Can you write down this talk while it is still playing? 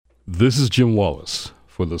This is Jim Wallace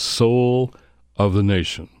for the Soul of the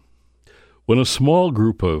Nation. When a small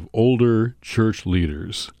group of older church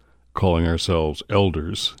leaders, calling ourselves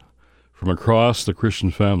elders, from across the Christian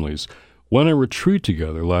families, went on a retreat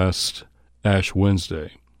together last Ash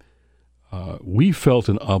Wednesday, we felt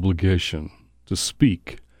an obligation to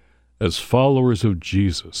speak as followers of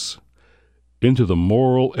Jesus into the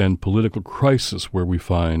moral and political crisis where we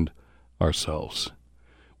find ourselves.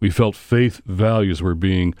 We felt faith values were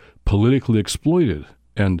being politically exploited,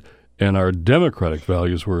 and our democratic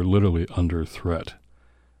values were literally under threat.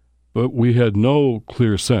 But we had no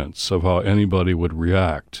clear sense of how anybody would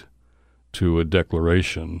react to a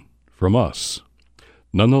declaration from us.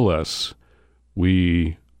 Nonetheless,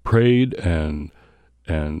 we prayed and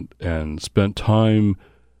spent time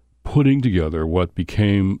putting together what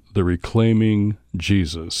became the Reclaiming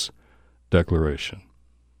Jesus Declaration.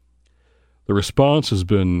 The response has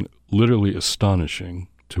been literally astonishing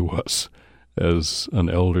to us as an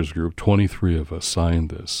elders group. 23 of us signed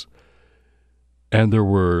this. And there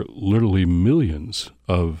were literally millions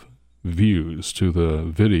of views to the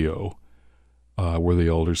video where the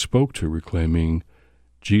elders spoke to Reclaiming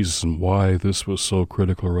Jesus and why this was so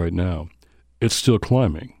critical right now. It's still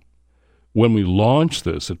climbing. When we launched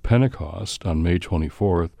this at Pentecost on May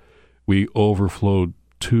 24th, we overflowed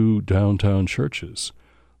 2 downtown churches.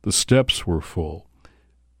 The steps were full.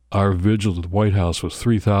 Our vigil at the White House was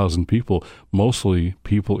 3,000 people, mostly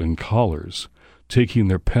people in collars, taking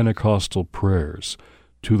their Pentecostal prayers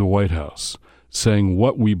to the White House, saying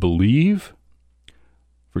what we believe,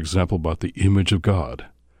 for example, about the image of God,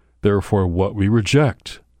 therefore what we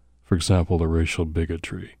reject, for example, the racial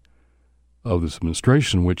bigotry of this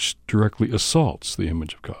administration, which directly assaults the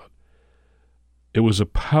image of God. It was a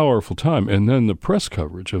powerful time, and then the press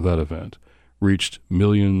coverage of that event reached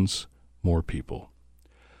millions more people.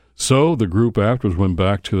 So the group afterwards went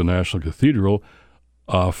back to the National Cathedral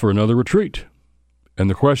for another retreat. And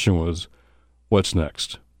the question was, what's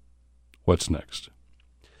next? What's next?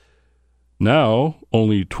 Now,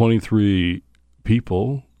 only 23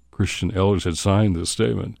 people, Christian elders, had signed this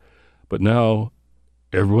statement, but now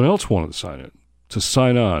everyone else wanted to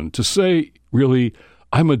sign on, to say, really,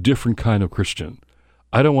 I'm a different kind of Christian.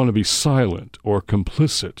 I don't want to be silent or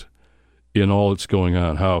complicit in all that's going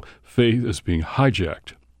on, how faith is being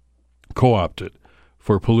hijacked, co-opted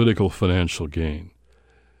for political financial gain.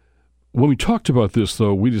 When we talked about this,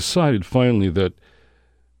 though, we decided finally that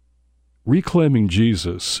Reclaiming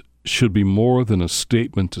Jesus should be more than a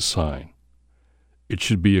statement to sign. It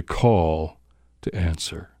should be a call to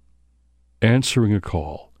answer. Answering a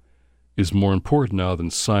call is more important now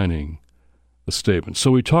than signing a statement.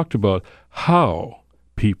 So we talked about how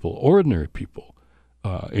people, ordinary people,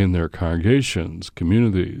 in their congregations,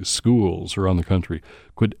 communities, schools around the country,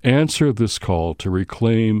 could answer this call to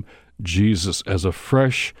reclaim Jesus as a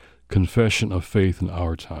fresh confession of faith in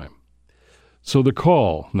our time. So the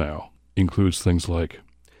call now includes things like,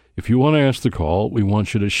 if you want to answer the call, we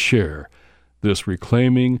want you to share this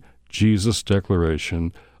Reclaiming Jesus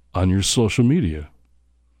Declaration on your social media,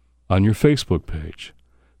 on your Facebook page.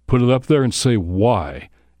 Put it up there and say why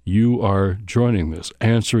you are joining this,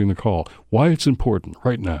 answering the call, why it's important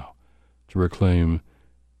right now to reclaim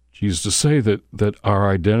Jesus, to say that our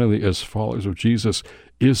identity as followers of Jesus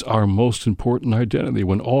is our most important identity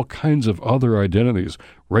when all kinds of other identities,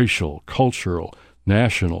 racial, cultural,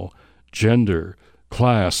 national, gender,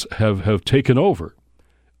 class, have taken over,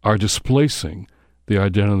 are displacing the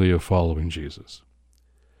identity of following Jesus.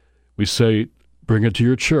 We say, bring it to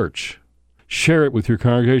your church, share it with your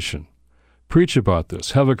congregation. Preach about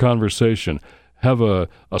this. Have a conversation. Have a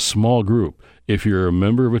small group. If you're a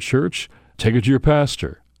member of a church, take it to your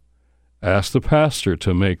pastor. Ask the pastor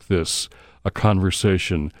to make this a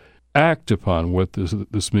conversation. Act upon what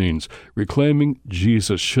this means. Reclaiming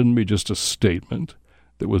Jesus shouldn't be just a statement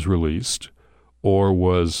that was released or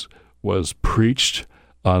was preached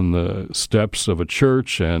on the steps of a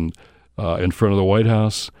church and in front of the White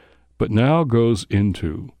House, but now goes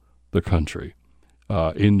into the country.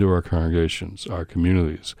 Into our congregations, our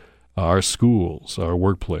communities, our schools, our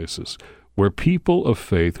workplaces, where people of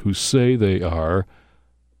faith who say they are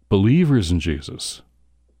believers in Jesus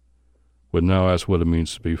would now ask what it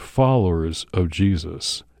means to be followers of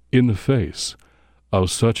Jesus in the face of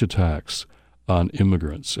such attacks on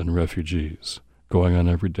immigrants and refugees going on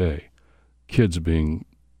every day, kids being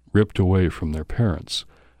ripped away from their parents,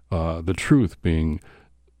 the truth being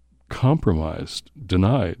compromised,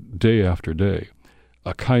 denied day after day.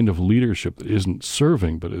 A kind of leadership that isn't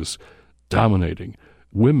serving but is dominating,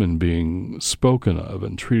 women being spoken of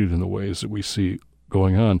and treated in the ways that we see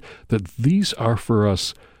going on, that these are for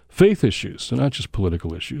us faith issues. They're not just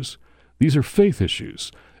political issues. These are faith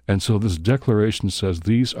issues. And so this declaration says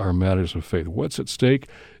these are matters of faith. What's at stake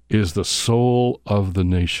is the soul of the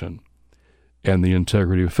nation and the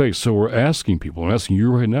integrity of faith. So we're asking people, I'm asking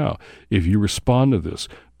you right now, if you respond to this,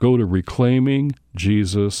 go to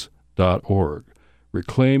reclaimingjesus.org,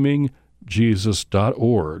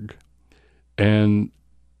 reclaimingjesus.org, and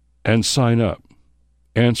sign up,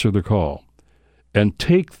 answer the call, and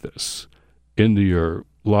take this into your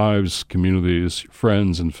lives, communities,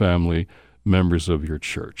 friends, and family members of your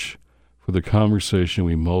church for the conversation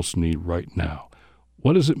we most need right now.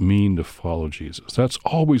 What does it mean to follow Jesus? That's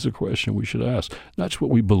always a question we should ask. Not just what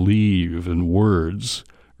we believe in words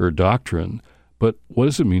or doctrine, but what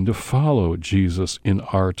does it mean to follow Jesus in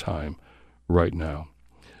our time right now?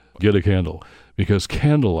 Get a candle, because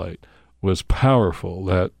candlelight was powerful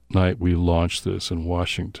that night we launched this in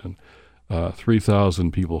Washington.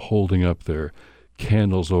 3,000 people holding up their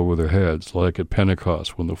candles over their heads, like at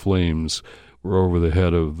Pentecost when the flames were over the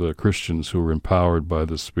head of the Christians who were empowered by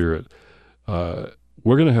the Spirit. We're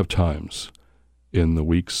going to have times in the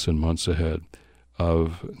weeks and months ahead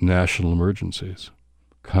of national emergencies,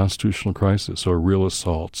 constitutional crisis, or real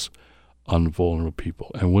assaults on vulnerable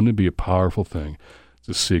people. And wouldn't it be a powerful thing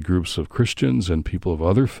to see groups of Christians and people of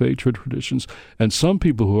other faith traditions, and some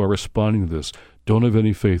people who are responding to this don't have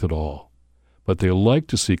any faith at all, but they like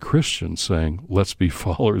to see Christians saying, let's be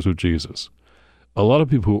followers of Jesus. A lot of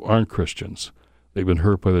people who aren't Christians, they've been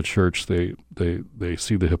hurt by the church, they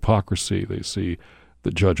see the hypocrisy, they see the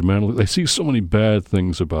judgmental, they see so many bad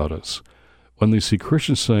things about us. When they see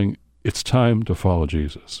Christians saying, it's time to follow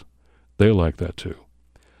Jesus, they like that too.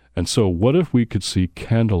 And so what if we could see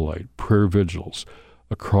candlelight prayer vigils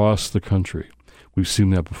across the country? We've seen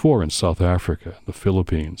that before in South Africa, the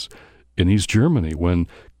Philippines, in East Germany, when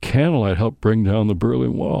candlelight helped bring down the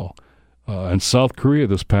Berlin Wall. And South Korea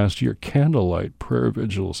this past year, candlelight prayer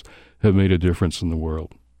vigils have made a difference in the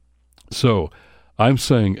world. So I'm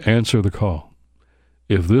saying answer the call.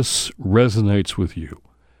 If this resonates with you,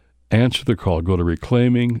 answer the call. Go to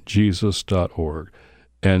reclaimingjesus.org.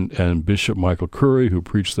 And Bishop Michael Curry, who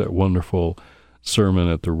preached that wonderful sermon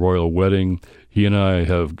at the royal wedding, he and I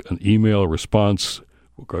have an email response.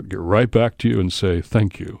 We'll get right back to you and say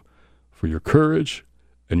thank you for your courage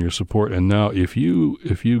and your support. And now if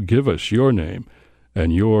you give us your name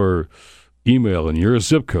and your email and your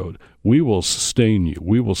zip code, we will sustain you.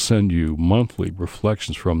 We will send you monthly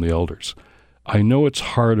reflections from the elders. I know it's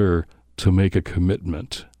harder to make a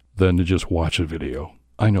commitment than to just watch a video.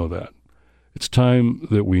 I know that. It's time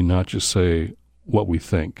that we not just say what we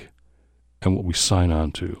think and what we sign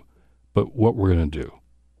on to, but what we're going to do.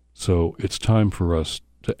 So it's time for us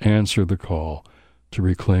to answer the call to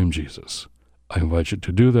reclaim Jesus. I invite you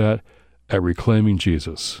to do that at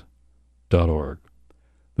reclaimingjesus.org.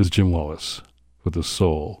 This is Jim Wallis with the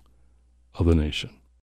Soul of the Nation.